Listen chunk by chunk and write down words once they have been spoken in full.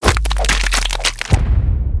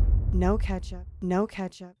No ketchup. No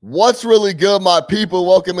ketchup. What's really good, my people?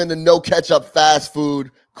 Welcome into No Ketchup Fast Food.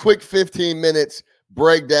 Quick 15 minutes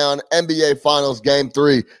breakdown, NBA Finals Game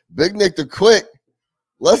 3. Big Nick the Quick.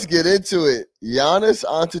 Let's get into it. Giannis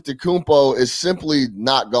Antetokounmpo is simply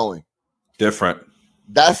not going. Different.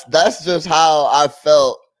 That's just how I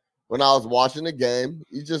felt when I was watching the game.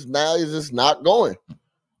 He's just not going.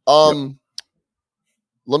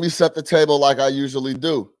 Let me set the table like I usually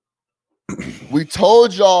do. We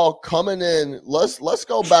told y'all coming in, let's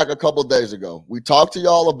go back a couple days ago. We talked to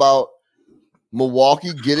y'all about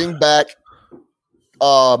Milwaukee getting back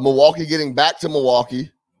to Milwaukee,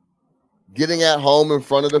 getting at home in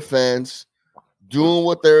front of the fans, doing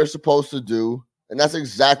what they're supposed to do, and that's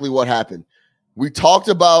exactly what happened. We talked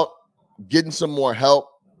about getting some more help.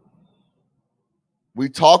 We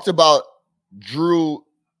talked about Jrue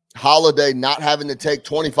Holiday not having to take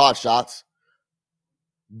 25 shots.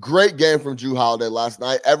 Great game from Jrue Holiday last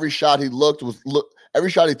night. Every shot he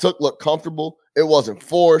took looked comfortable. It wasn't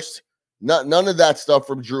forced. None of that stuff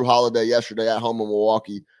from Jrue Holiday yesterday at home in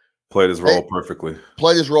Milwaukee. Played his role perfectly.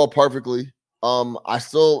 I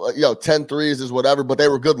still, 10 threes is whatever, but they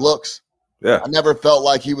were good looks. Yeah. I never felt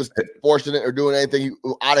like he was forcing it or doing anything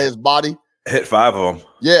out of his body. Hit 5 of them.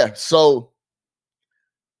 Yeah, so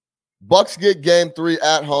Bucks get game 3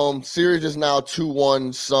 at home. Series is now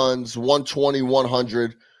 2-1 Suns,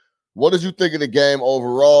 120-100. What did you think of the game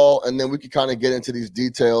overall? And then we can kind of get into these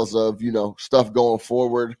details of, stuff going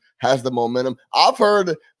forward. Has the momentum. I've heard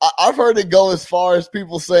it go as far as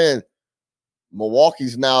people saying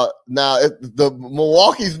Milwaukee's now the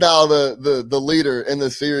leader in the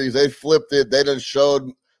series. They flipped it. They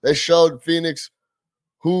showed Phoenix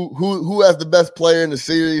who has the best player in the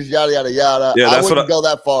series, yada, yada, yada. Yeah, I wouldn't go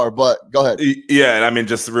that far, but go ahead. Yeah, and I mean,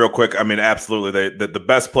 just real quick, I mean, absolutely. The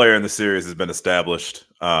best player in the series has been established.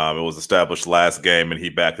 It was established last game, and he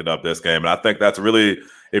backed it up this game. And I think that's really,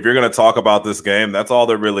 if you're going to talk about this game, that's all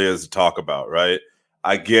there really is to talk about, right?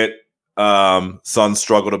 I get Suns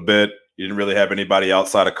struggled a bit. You didn't really have anybody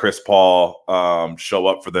outside of Chris Paul show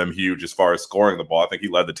up for them huge as far as scoring the ball. I think he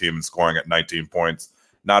led the team in scoring at 19 points.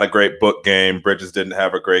 Not a great book game. Bridges didn't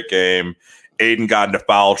have a great game. Aiden got into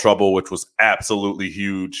foul trouble, which was absolutely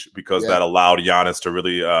huge because that allowed Giannis to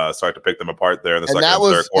really start to pick them apart there in the second and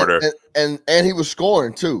third quarter. And he was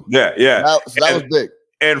scoring too. Yeah. That was big.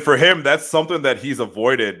 And for him, that's something that he's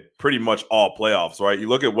avoided pretty much all playoffs, right? You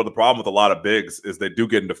look at what the problem with a lot of bigs is they do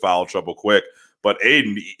get into foul trouble quick. But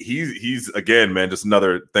Aiden, he's again, man, just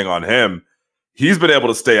another thing on him. He's been able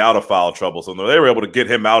to stay out of foul trouble. So they were able to get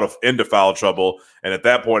him into foul trouble. And at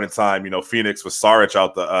that point in time, Phoenix with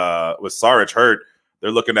Saric hurt,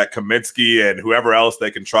 they're looking at Kaminsky and whoever else they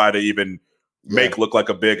can try to even make look like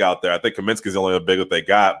a big out there. I think Kaminsky's the only big that they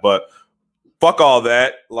got. But fuck all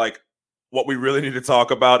that. Like, what we really need to talk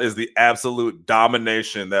about is the absolute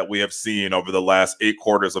domination that we have seen over the last 8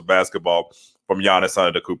 quarters of basketball from Giannis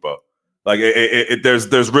Antetokounmpo. Like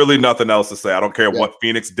there's really nothing else to say. I don't care what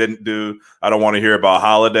Phoenix didn't do. I don't want to hear about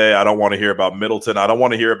Holiday. I don't want to hear about Middleton. I don't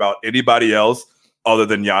want to hear about anybody else other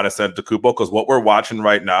than Giannis Antetokounmpo, because what we're watching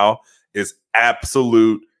right now is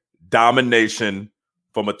absolute domination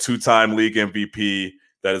from a 2-time league MVP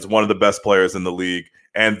that is one of the best players in the league,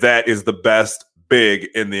 and that is the best big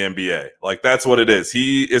in the NBA. Like, that's what it is.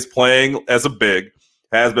 He is playing as a big,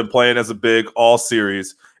 has been playing as a big all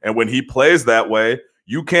series, and when he plays that way,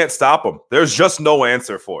 you can't stop him. There's just no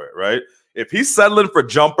answer for it, right? If he's settling for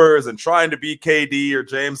jumpers and trying to be KD or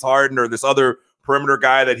James Harden or this other perimeter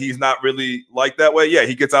guy that he's not really like that way,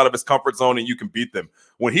 he gets out of his comfort zone and you can beat them.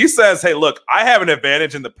 When he says, hey, look, I have an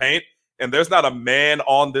advantage in the paint and there's not a man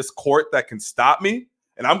on this court that can stop me,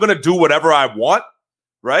 and I'm going to do whatever I want,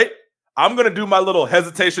 right? I'm going to do my little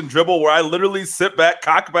hesitation dribble where I literally sit back,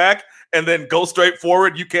 cock back, and then go straight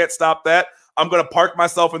forward. You can't stop that. I'm going to park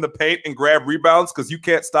myself in the paint and grab rebounds because you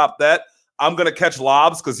can't stop that. I'm going to catch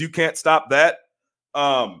lobs because you can't stop that.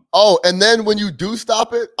 And then when you do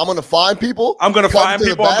stop it, I'm going to find people. I'm going to find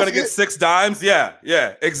people. I'm going to get 6 dimes. Yeah,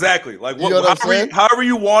 exactly. Like, however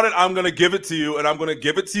you want it, I'm going to give it to you, and I'm going to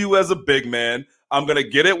give it to you as a big man. I'm going to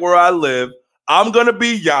get it where I live. I'm going to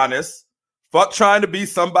be Giannis. Fuck trying to be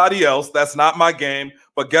somebody else. That's not my game.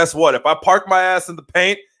 But guess what? If I park my ass in the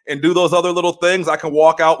paint and do those other little things, I can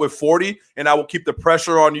walk out with 40, and I will keep the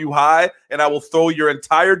pressure on you high, and I will throw your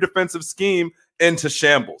entire defensive scheme into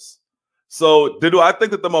shambles. So do I think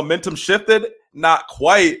that the momentum shifted? Not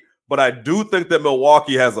quite, but I do think that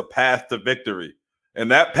Milwaukee has a path to victory. And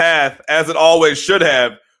that path, as it always should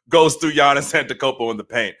have, goes through Giannis Antetokounmpo in the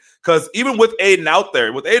paint. Because even with Aiden out there,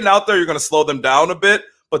 you're going to slow them down a bit,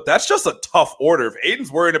 but that's just a tough order. If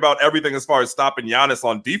Aiden's worried about everything as far as stopping Giannis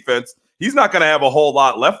on defense, he's not going to have a whole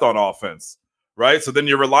lot left on offense, right? So then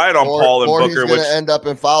you're relying on Paul and or Booker, he's going to end up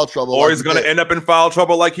in foul trouble. Or he's going to end up in foul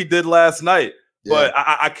trouble like he did last night. Yeah. But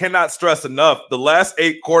I cannot stress enough, the last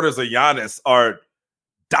 8 quarters of Giannis are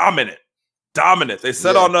dominant. They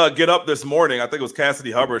said on Get Up this morning, I think it was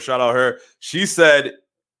Cassidy Hubbard, shout out her. She said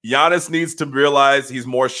Giannis needs to realize he's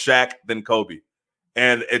more Shaq than Kobe.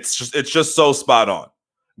 And it's just so spot on.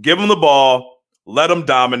 Give him the ball, let him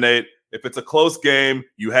dominate. If it's a close game,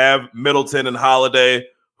 you have Middleton and Holiday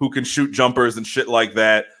who can shoot jumpers and shit like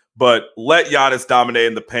that. But let Giannis dominate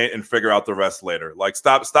in the paint and figure out the rest later. Like,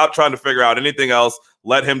 stop trying to figure out anything else.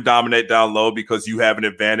 Let him dominate down low because you have an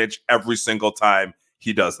advantage every single time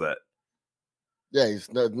he does that. Yeah,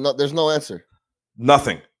 there's no answer.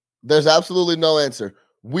 Nothing. There's absolutely no answer.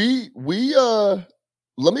 We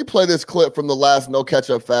let me play this clip from the last No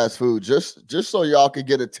Ketchup Fast Food just so y'all could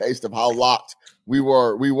get a taste of how locked we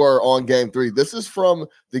were on Game 3. This is from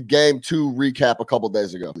the Game 2 recap a couple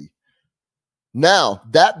days ago. Now,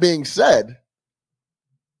 that being said,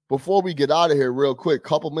 before we get out of here real quick,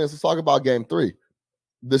 couple minutes, let's talk about Game 3.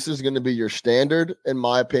 This is going to be your standard, in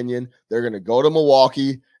my opinion. They're going to go to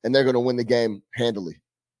Milwaukee, and they're going to win the game handily.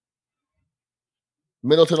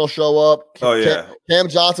 Middleton will show up. Cam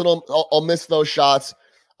Johnson will miss those shots.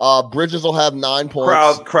 Bridges will have 9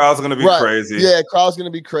 points. Crowd's going to be crazy. Yeah, crowd's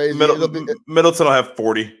going to be crazy. Middleton will have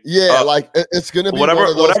 40. Yeah, it's going to be whatever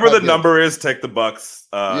the number is. Take the Bucks.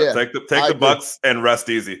 Take the Bucks and rest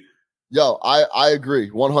easy. Yo, I agree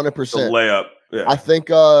 100%. Layup. Yeah, I think.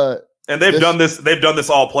 And they've done this. They've done this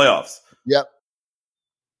all playoffs. Yep.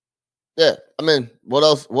 Yeah, I mean, what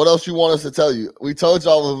else you want us to tell you? We told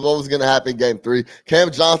y'all what was going to happen in Game 3.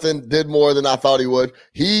 Cam Johnson did more than I thought he would.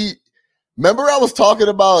 Remember I was talking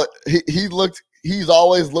about he's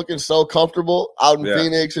always looking so comfortable out in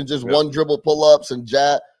Phoenix and just one dribble pull-ups and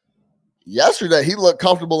jab. Yesterday, he looked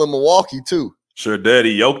comfortable in Milwaukee too. Sure did.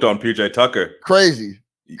 He yoked on PJ Tucker. Crazy.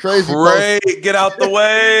 Get out the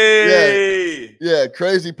way. Yeah,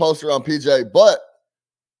 crazy poster on PJ. But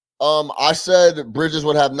I said Bridges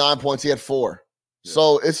would have 9 points. He had 4. Yeah.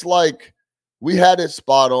 So it's like we had it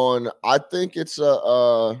spot on. I think it's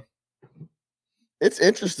it's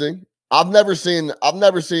interesting. I've never seen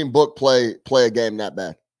Book play a game that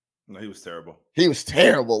bad. No, he was terrible. He was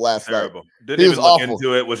terrible last night. Didn't even look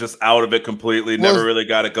into it. Was just out of it completely. Never really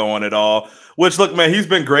got it going at all. Which, look, man, he's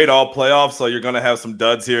been great all playoffs. So you're going to have some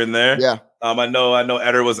duds here and there. Yeah. I know.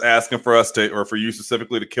 Eder was asking for us or for you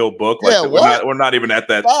specifically to kill Book. We're not even at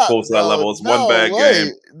that close to that level. It's one bad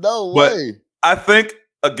game. No way. I think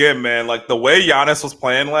again, man, like the way Giannis was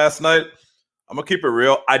playing last night. I'm gonna keep it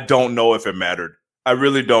real. I don't know if it mattered. I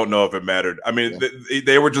really don't know if it mattered. I mean,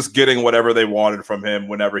 they were just getting whatever they wanted from him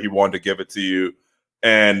whenever he wanted to give it to you.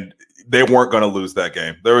 And they weren't going to lose that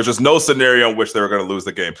game. There was just no scenario in which they were going to lose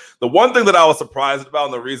the game. The one thing that I was surprised about,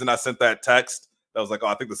 and the reason I sent that text that was like,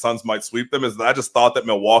 I think the Suns might sweep them, is that I just thought that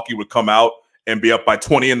Milwaukee would come out and be up by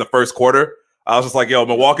 20 in the first quarter. I was just like,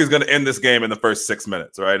 Milwaukee's going to end this game in the first 6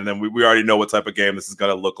 minutes, right? And then we already know what type of game this is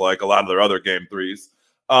going to look like, a lot of their other game threes.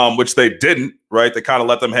 Which they didn't, right? They kind of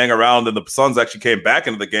let them hang around, and the Suns actually came back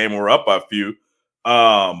into the game and were up by a few.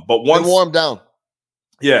 But once they warmed down.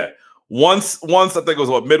 Yeah. Once I think it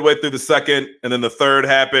was midway through the second, and then the third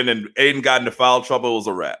happened, and Aiden got into foul trouble, it was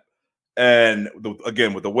a wrap. And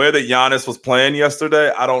again, with the way that Giannis was playing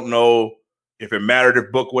yesterday, I don't know if it mattered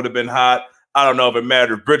if Book would have been hot. I don't know if it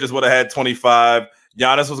mattered if Bridges would have had 25.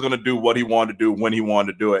 Giannis was going to do what he wanted to do when he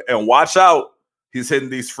wanted to do it. And watch out. He's hitting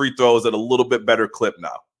these free throws at a little bit better clip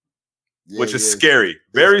now, which is scary.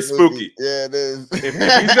 Very spooky. Yeah, it is.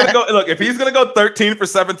 If he's gonna go 13 for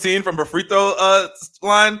 17 from a free throw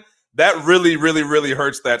line, that really, really, really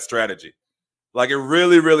hurts that strategy. Like it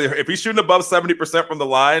really, really. If he's shooting above 70% from the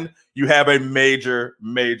line, you have a major,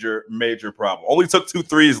 major, major problem. Only took 2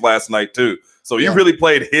 threes last night too, so he really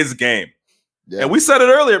played his game. Yeah. And we said it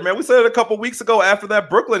earlier, man. We said it a couple weeks ago after that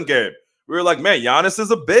Brooklyn game. We were like, man, Giannis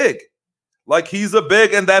is a big. Like he's a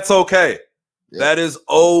big, and that's okay. Yeah. That is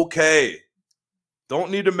okay. Don't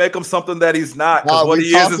need to make him something that he's not, because what he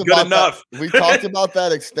is good enough. We talked about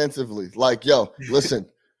that extensively. Like, listen,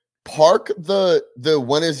 park the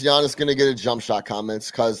when is Giannis going to get a jump shot comments,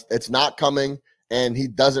 because it's not coming, and he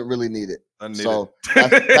doesn't really need it. That's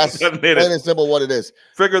plain and simple what it is.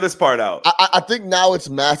 Figure this part out. I think now it's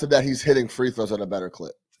massive that he's hitting free throws at a better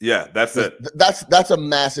clip. Yeah, that's it. That's a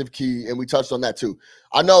massive key, and we touched on that too.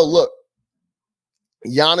 I know, look,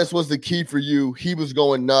 Giannis was the key for you. He was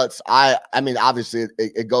going nuts. I mean, obviously,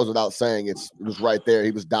 it goes without saying. It was right there. He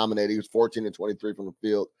was dominating. He was 14 and 23 from the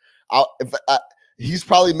field. He's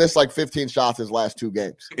probably missed like 15 shots his last 2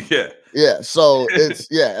 games. Yeah. Yeah. So it's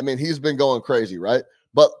I mean, he's been going crazy, right?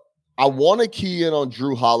 But I want to key in on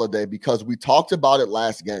Drew Holiday because we talked about it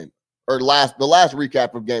last game or the last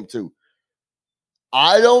recap of game 2.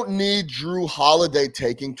 I don't need Drew Holiday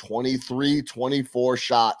taking 23, 24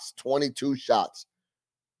 shots, 22 shots.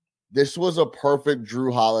 This was a perfect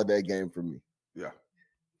Drew Holiday game for me. Yeah.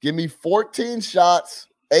 Give me 14 shots,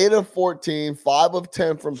 8 of 14, 5 of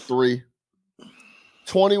 10 from 3,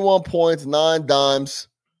 21 points, 9 dimes.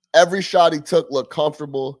 Every shot he took looked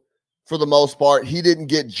comfortable for the most part. He didn't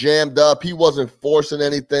get jammed up. He wasn't forcing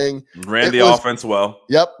anything. Ran the offense well.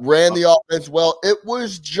 Yep, ran the offense well. It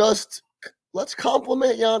was just, let's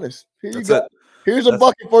compliment Giannis. Here you go. Here's a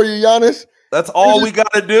bucket for you, Giannis. That's all we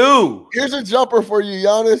got to do. Here's a jumper for you,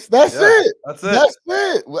 Giannis. That's it. That's it. That's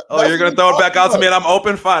it. Oh, you're going to throw it back out to me and I'm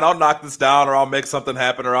open? Fine. I'll knock this down or I'll make something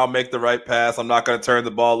happen or I'll make the right pass. I'm not going to turn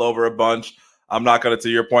the ball over a bunch. I'm not going to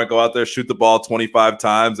your point, go out there, shoot the ball 25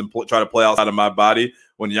 times and try to play outside of my body.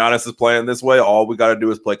 When Giannis is playing this way, all we got to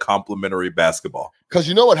do is play complimentary basketball. Because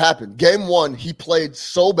you know what happened? Game 1, he played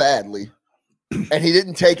so badly and he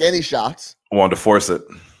didn't take any shots. I wanted to force it.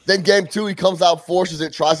 Then game 2, he comes out, forces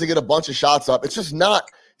it, tries to get a bunch of shots up. It's just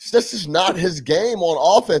not his game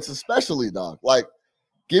on offense, especially, dog. Like,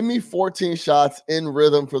 give me 14 shots in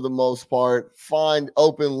rhythm for the most part. Find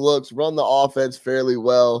open looks, run the offense fairly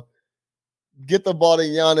well. Get the ball to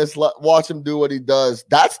Giannis, watch him do what he does.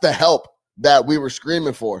 That's the help that we were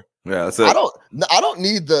screaming for. Yeah, that's it. I don't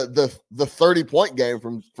need the 30-point game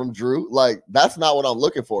from Drew. Like, that's not what I'm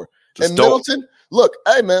looking for. And Middleton, look,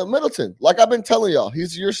 hey man, Middleton, like I've been telling y'all,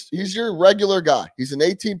 he's your regular guy. He's an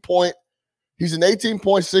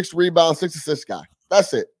 18.6 rebound, 6 assist guy.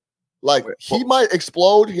 That's it. Like he might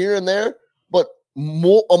explode here and there, but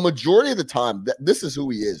a majority of the time, this is who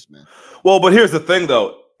he is, man. Well, but here's the thing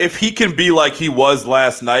though. If he can be like he was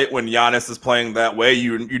last night when Giannis is playing that way,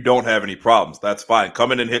 you don't have any problems. That's fine.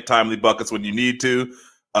 Come in and hit timely buckets when you need to.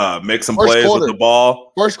 Make some plays with the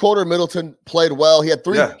ball. First quarter, Middleton played well. He had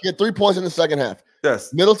 3 points in the second half.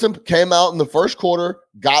 Yes. Middleton came out in the first quarter,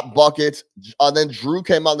 got buckets. Then Drew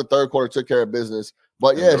came out in the third quarter, took care of business.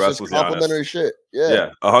 But yeah, it's just complimentary shit. Yeah,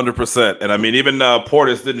 100%. And I mean, even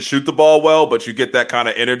Portis didn't shoot the ball well, but you get that kind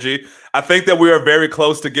of energy. I think that we are very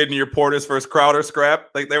close to getting your Portis versus Crowder scrap.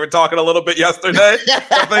 Like they were talking a little bit yesterday.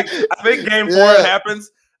 I think game 4 it happens.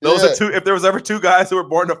 Those are 2. If there was ever 2 guys who were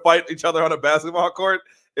born to fight each other on a basketball court,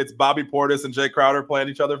 it's Bobby Portis and Jay Crowder playing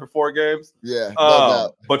each other for 4 games. Yeah,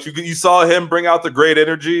 but you saw him bring out the great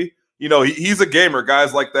energy. You know, he's a gamer.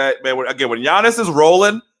 Guys like that, man. When Giannis is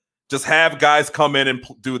rolling, just have guys come in and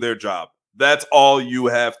do their job. That's all you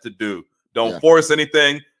have to do. Don't force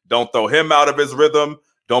anything. Don't throw him out of his rhythm.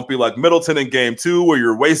 Don't be like Middleton in game 2 where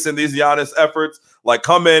you're wasting these Giannis efforts. Like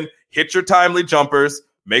come in, hit your timely jumpers,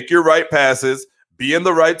 make your right passes, be in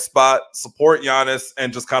the right spot, support Giannis,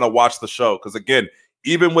 and just kind of watch the show. Because again,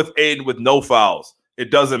 even with Aiden with no fouls,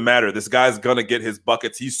 it doesn't matter. This guy's going to get his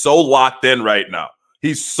buckets. He's so locked in right now.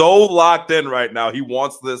 He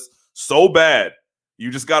wants this so bad. You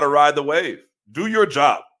just got to ride the wave. Do your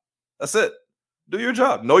job. That's it. Do your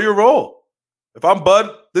job. Know your role. If I'm Bud,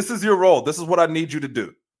 this is your role. This is what I need you to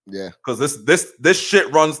do. Yeah. Because this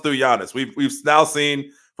shit runs through Giannis. We've now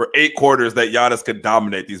seen for 8 quarters that Giannis could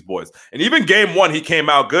dominate these boys. And even game 1, he came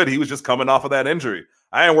out good. He was just coming off of that injury.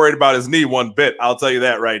 I ain't worried about his knee one bit. I'll tell you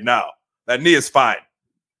that right now. That knee is fine.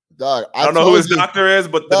 Dog, I don't know who his doctor is,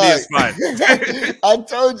 but the knee is fine. I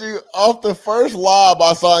told you off the first lob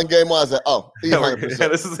I saw in game 1, I said, "Oh, he's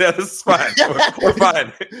 100%. This is fine. We're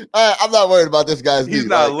fine." I'm not worried about this guy's knee. He's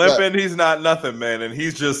not limping. He's not nothing, man. And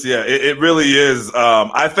he's just, it really is.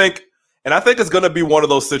 I think it's going to be one of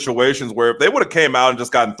those situations where if they would have came out and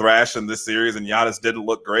just gotten thrashed in this series and Giannis didn't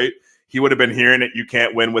look great, he would have been hearing it. You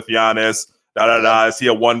can't win with Giannis. Is he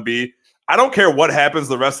a 1B? I don't care what happens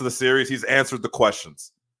the rest of the series. He's answered the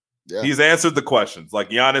questions. Yeah. He's answered the questions. Like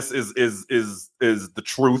Giannis is the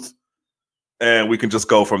truth, and we can just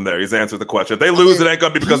go from there. He's answered the question. If they lose, it ain't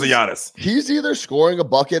gonna be because of Giannis. He's either scoring a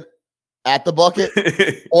bucket at the bucket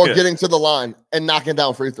or getting to the line and knocking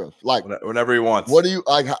down free throws. Like whenever he wants. What do you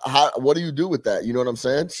like? What do you do with that? You know what I'm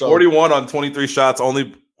saying? So 41 on 23 shots.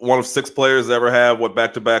 Only one of 6 players to ever have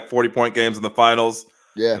back-to-back 40-point games in the finals.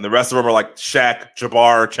 Yeah, and the rest of them are like Shaq,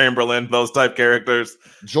 Jabbar, Chamberlain, those type characters.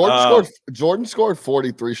 Jordan scored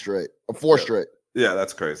 43 straight, 4 straight. Yeah,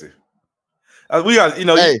 that's crazy. We got,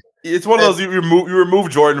 it's one of those you remove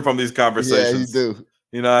Jordan from these conversations. Yeah, you do.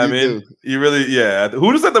 You know what I mean? You really,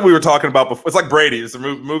 Who was that we were talking about before? It's like Brady. Just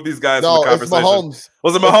remove these guys from the conversation. It's Mahomes.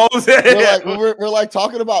 Was it Mahomes? We're like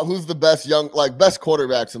talking about who's the best best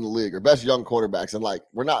quarterbacks in the league or best young quarterbacks, and like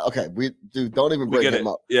we're not okay. Don't even bring him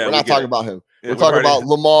up. Yeah, we're not talking about him. We're talking about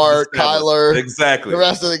Lamar, Kyler, exactly the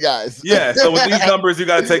rest of the guys. Yeah, so with these numbers, you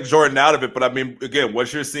got to take Jordan out of it. But I mean, again,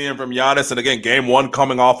 what you're seeing from Giannis, and again, game one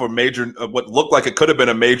coming off a major, what looked like it could have been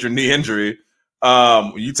a major knee injury.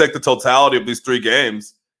 You take the totality of these 3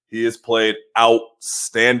 games, he has played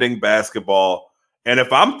outstanding basketball. And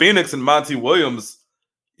if I'm Phoenix and Monty Williams,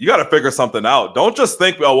 you got to figure something out. Don't just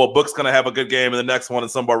think, oh, well, Book's going to have a good game in the next one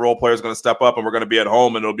and some of our role players are going to step up and we're going to be at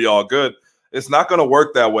home and it'll be all good. It's not going to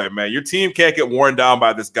work that way, man. Your team can't get worn down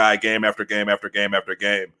by this guy game after game after game after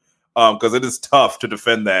game because it is tough to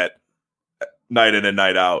defend that night in and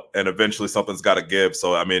night out, and eventually something's got to give.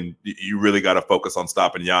 So, I mean, you really got to focus on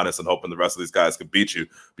stopping Giannis and hoping the rest of these guys can beat you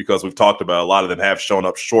because we've talked about a lot of them have shown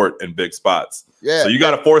up short in big spots. Yeah. So you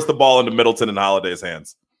got to force the ball into Middleton and Holiday's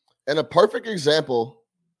hands. And a perfect example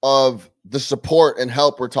of the support and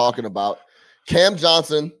help we're talking about, Cam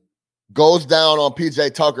Johnson goes down on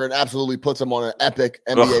PJ Tucker and absolutely puts him on an epic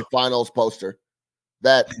NBA Finals poster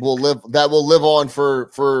that will live on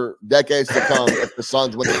for decades to come if the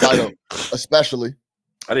Suns win the title, especially.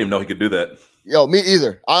 I didn't even know he could do that. Yo, me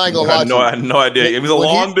either. I ain't gonna lie to you. I had no idea. He was a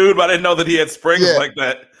long dude, but I didn't know that he had springs like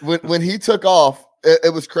that. When he took off,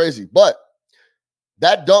 it was crazy. But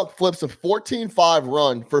that dunk flips a 14-5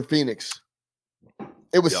 run for Phoenix.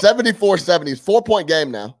 It was 74-70. 4-point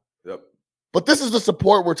game now. Yep. But this is the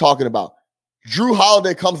support we're talking about. Drew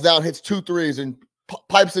Holiday comes down, hits 2 threes, and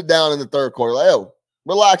pipes it down in the third quarter. Like, yo,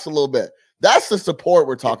 relax a little bit. That's the support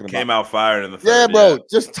we're talking about. Came out fired in the third. Yeah, bro.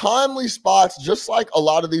 Just timely spots, just like a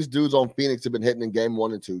lot of these dudes on Phoenix have been hitting in game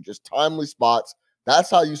 1 and 2. Just timely spots. That's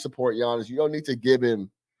how you support Giannis. You don't need to give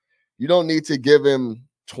him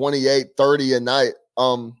 28, 30 a night.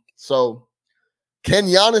 So can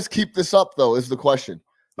Giannis keep this up though? Is the question.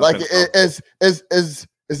 Like, is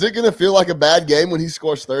it gonna feel like a bad game when he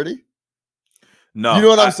scores 30? No, you know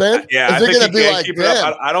what I'm saying? Yeah, is it gonna be like,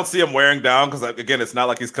 damn? I don't see him wearing down because, again, it's not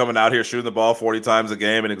like he's coming out here shooting the ball 40 times a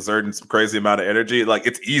game and exerting some crazy amount of energy. Like,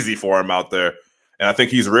 it's easy for him out there, and I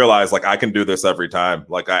think he's realized, like, I can do this every time.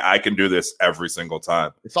 Like, I can do this every single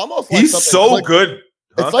time. It's almost like he's so good.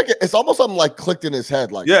 Huh? It's almost something like clicked in his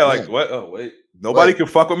head. Like, yeah, like, what? Oh, wait, nobody can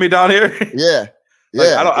fuck with me down here. Yeah. Like,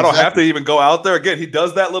 I don't have to even go out there. Again, he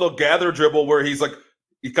does that little gather dribble where he's like,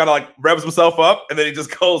 he kind of like revs himself up and then he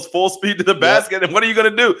just goes full speed to the basket. And what are you going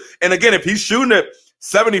to do? And again, if he's shooting at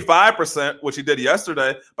 75%, which he did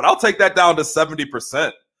yesterday, but I'll take that down to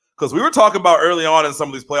 70%. Because we were talking about early on in some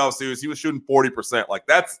of these playoff series, he was shooting 40%. Like,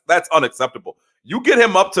 that's unacceptable. You get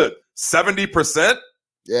him up to 70%.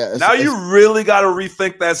 Yeah. Now you really got to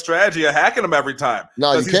rethink that strategy of hacking him every time.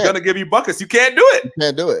 No, because he's going to give you buckets. You can't do it. You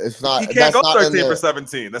can't do it. It's not. He can't go 13 for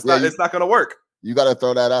 17. That's not. It's not going to work. You got to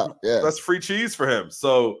throw that out. Yeah, that's free cheese for him.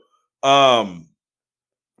 So, man,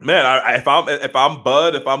 if I'm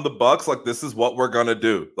Bud, if I'm the Bucks, like, this is what we're gonna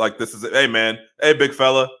do. Like, this is it. Hey, man. Hey, big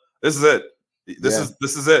fella. This is it. This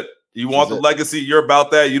is it. You want the legacy? You're about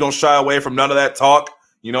that. You don't shy away from none of that talk.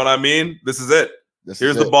 You know what I mean? This is it.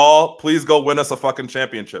 Here's the ball. Please go win us a fucking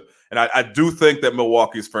championship. And I do think that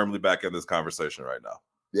Milwaukee's firmly back in this conversation right now.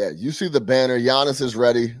 Yeah, you see the banner. Giannis is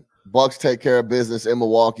ready. Bucks take care of business in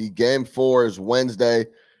Milwaukee. Game 4 is Wednesday.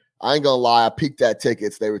 I ain't gonna lie, I peaked at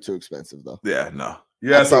tickets. They were too expensive though. Yeah, no.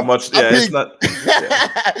 Yeah, how much. Yeah, it's not.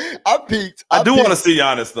 Yeah. I peaked. I do want to see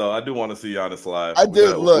Giannis though. I do want to see Giannis live. I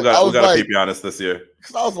do. Look, we got to keep Giannis this year.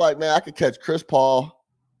 Because I was like, man, I could catch Chris Paul.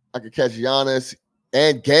 I could catch Giannis.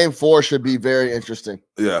 And game 4 should be very interesting.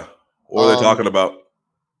 Yeah. What are they talking about?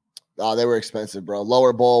 Oh, they were expensive, bro.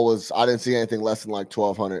 Lower bowl was, I didn't see anything less than like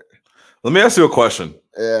 $1,200. Let me ask you a question.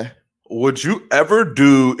 Yeah. Would you ever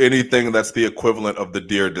do anything that's the equivalent of the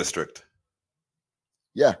Deer District?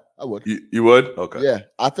 Yeah, I would. You would? Okay. Yeah.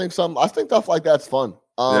 I think stuff like that's fun.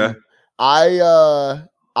 Yeah.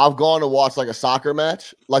 I've gone to watch like a soccer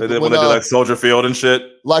match, like when they did like Soldier Field and shit.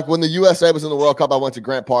 Like when the USA was in the World Cup, I went to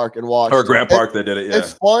Grant Park and watched. Or Grant Park, they did it. Yeah,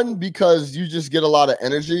 it's fun because you just get a lot of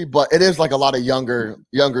energy, but it is like a lot of younger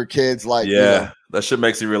kids. Like, that shit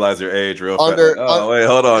makes you realize your age real fast. Wait,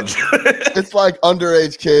 hold on. It's like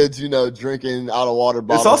underage kids, drinking out of water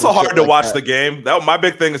bottles. It's also hard to watch the game. My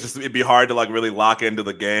big thing is just it'd be hard to like really lock into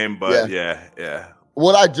the game. But yeah.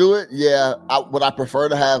 Would I do it? Yeah. Would I prefer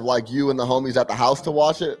to have like you and the homies at the house to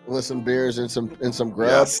watch it with some beers and some grub?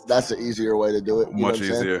 Yes. That's the easier way to do it. Much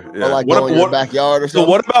easier. Yeah. Or like go in your backyard or something. So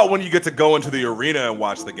what about when you get to go into the arena and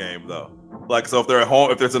watch the game though? Like, so if they're at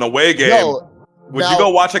home, if there's an away game, would you go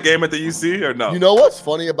watch a game at the UC or no? You know what's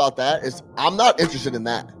funny about that is I'm not interested in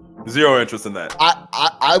that. Zero interest in that.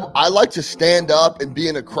 I like to stand up and be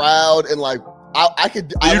in a crowd and like.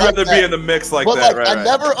 You'd rather be in the mix like that, right? I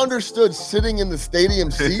never understood sitting in the stadium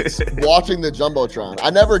seats watching the Jumbotron. I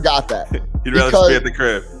never got that. You'd rather just be at the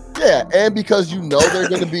crib. Yeah, and because you know they're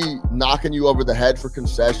going to be knocking you over the head for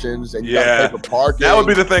concessions, and you got to pay for parking. That would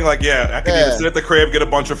be the thing. Like, I can either sit at the crib, get a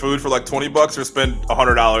bunch of food for like $20, or spend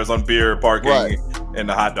 $100 on beer, parking,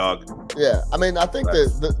 and a hot dog. Yeah, I mean, I think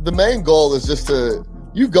that the main goal is just to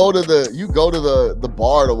you go to the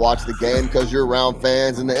bar to watch the game because you're around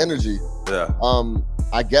fans and the energy. Yeah.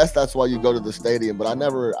 I guess that's why you go to the stadium, but I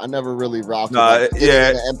never really rocked. In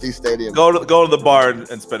an empty stadium. Go to the bar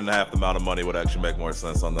and spending half the amount of money would actually make more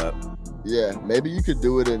sense on that. Yeah, maybe you could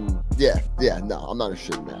do it in. Yeah. No, I'm not a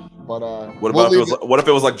shit man. But what if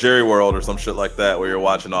it was like Jerry World or some shit like that where you're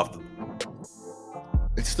watching off?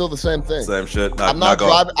 It's still the same thing. Same shit. I'm not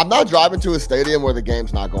driving to a stadium where the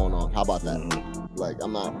game's not going on. How about that? Like,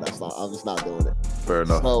 I'm just not doing it. Fair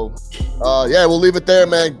enough. So, we'll leave it there,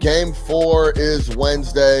 man. Game 4 is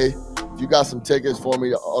Wednesday. If you got some tickets for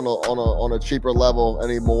me on a cheaper level,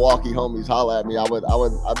 any Milwaukee homies, holla at me.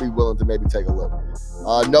 I'd be willing to maybe take a look.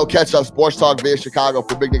 No Catch Up Sports Talk via Chicago.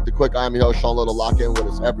 For Big Nick the Quick, I am your host, Sean Little. Lock in with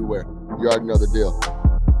us everywhere. You already know the deal.